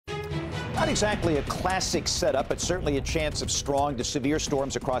Not exactly a classic setup, but certainly a chance of strong to severe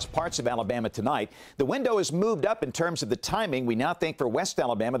storms across parts of Alabama tonight. The window has moved up in terms of the timing. We now think for West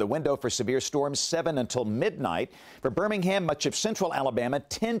Alabama, the window for severe storms 7 until midnight. For Birmingham, much of central Alabama,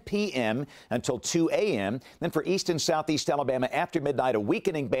 10 p.m. until 2 a.m. Then for east and southeast Alabama, after midnight, a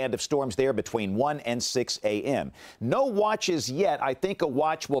weakening band of storms there between 1 and 6 a.m. No watches yet. I think a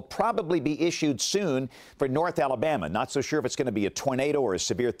watch will probably be issued soon for North Alabama. Not so sure if it's going to be a tornado or a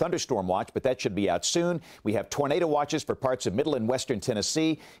severe thunderstorm watch, but that should be out soon. We have tornado watches for parts of middle and western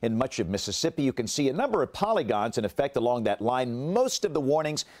Tennessee and much of Mississippi. You can see a number of polygons in effect along that line. Most of the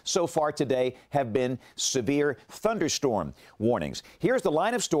warnings so far today have been severe thunderstorm warnings. Here's the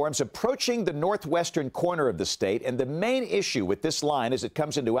line of storms approaching the northwestern corner of the state, and the main issue with this line as it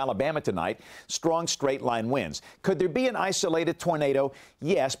comes into Alabama tonight, strong straight line winds. Could there be an isolated tornado?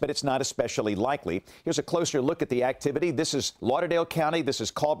 Yes, but it's not especially likely. Here's a closer look at the activity. This is Lauderdale County. This is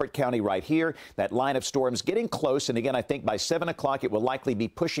Colbert County right here. That line of storms getting close, and again, I think by 7 o'clock it will likely be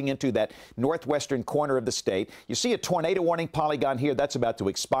pushing into that northwestern corner of the state. You see a tornado warning polygon here. That's about to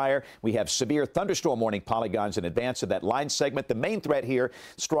expire. We have severe thunderstorm warning polygons in advance of that line segment. The main threat here,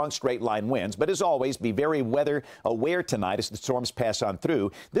 strong straight line winds. But as always, be very weather aware tonight as the storms pass on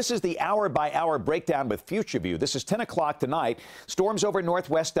through. This is the hour-by-hour breakdown with Future View. This is 10 o'clock tonight. Storms over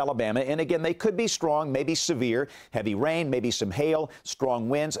northwest Alabama, and again, they could be strong, maybe severe. Heavy rain, maybe some hail, strong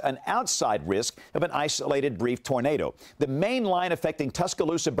winds, an outside risk of an isolated brief tornado. The main line affecting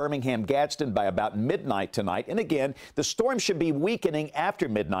Tuscaloosa, Birmingham, Gadsden by about midnight tonight. And again, the storm should be weakening after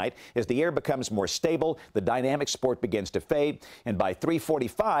midnight as the air becomes more stable, the dynamic sport begins to fade, and by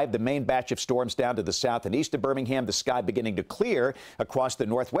 3:45, the main batch of storms down to the south and east of Birmingham, the sky beginning to clear across the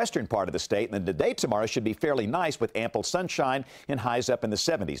northwestern part of the state. And then the day tomorrow should be fairly nice with ample sunshine and highs up in the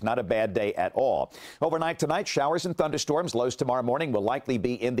 70s. Not a bad day at all. Overnight tonight, showers and thunderstorms. Lows tomorrow morning will likely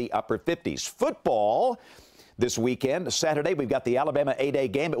be in the upper 50s. Football this weekend. Saturday, we've got the Alabama A-Day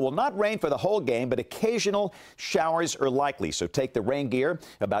game. It will not rain for the whole game, but occasional showers are likely. So take the rain gear.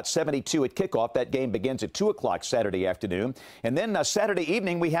 About 72 at kickoff. That game begins at 2 o'clock Saturday afternoon. And then Saturday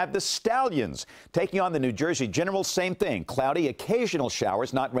evening, we have the Stallions taking on the New Jersey Generals. Same thing. Cloudy, occasional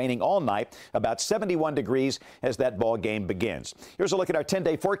showers, not raining all night. About 71 degrees as that ball game begins. Here's a look at our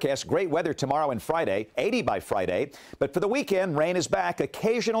 10-day forecast. Great weather tomorrow and Friday, 80 by Friday. But for the weekend, rain is back.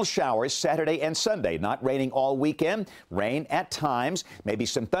 Occasional showers Saturday and Sunday. Not raining all weekend. Rain at times, maybe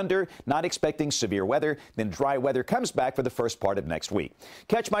some thunder, not expecting severe weather. Then dry weather comes back for the first part of next week.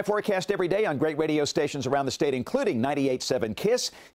 Catch my forecast every day on great radio stations around the state, including 98.7 KISS,